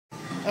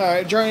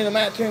Alright, Journey to the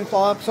Mattoon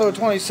Claw, episode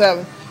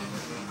 27.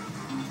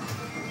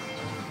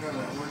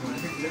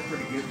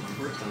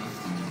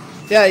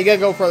 Yeah, you gotta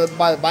go for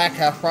by the back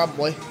half,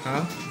 probably.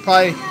 Huh?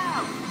 Probably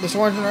this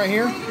orange one right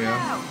here?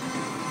 Yeah.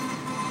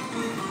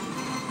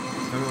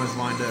 Everyone's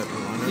lined up.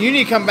 You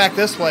need to come back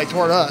this way,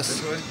 toward us.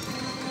 This way?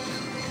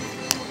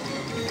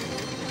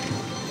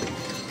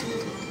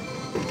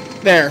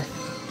 There.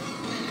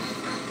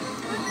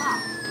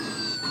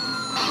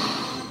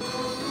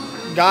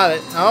 Got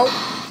it. Oh,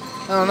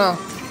 I don't know.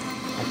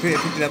 I picked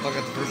it up like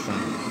that the first time.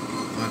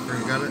 When I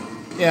first got it?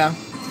 Yeah.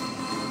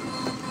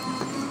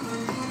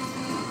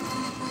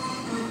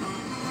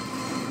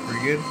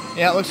 Pretty good?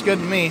 Yeah, it looks good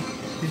to me.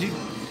 Did you?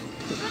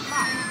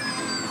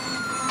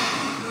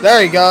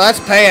 There you go. That's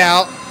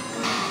Payout.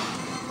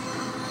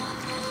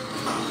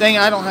 Dang,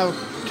 I don't have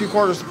 2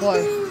 quarters to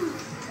play.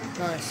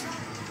 Nice.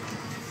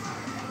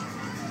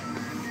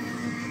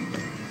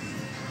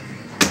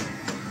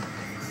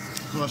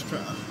 Let's try.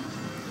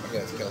 Okay,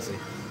 it's Kelsey.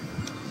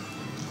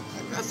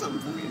 I got something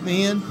for you.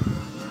 Man.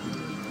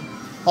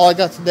 Oh, I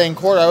got the dang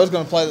quarter. I was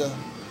going to play the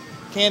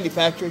Candy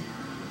Factory.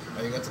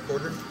 Oh, you got the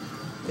quarter?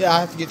 Yeah,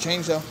 I have to get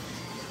changed, though.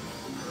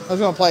 I was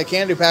going to play a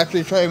Candy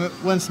Factory to try and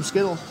win some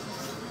Skittles.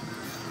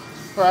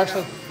 Or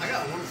actually... I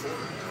got 1 quarter.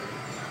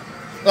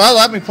 Well,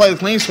 let me play the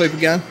clean sweep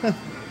again. Clean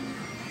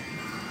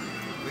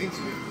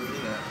sweep? Look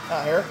at that.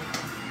 Out here.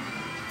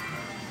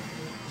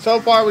 So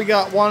far, we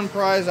got 1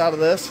 prize out of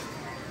this.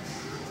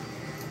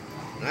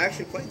 I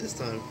actually played this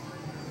time,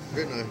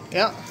 didn't I?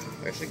 Yeah.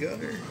 I actually got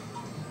her.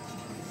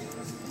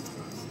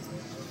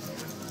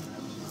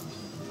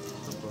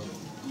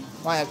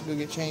 Might have to go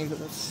get changed, but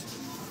that's...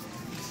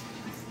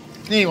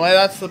 Anyway,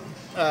 that's the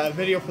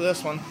video for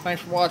this one.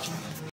 Thanks for watching.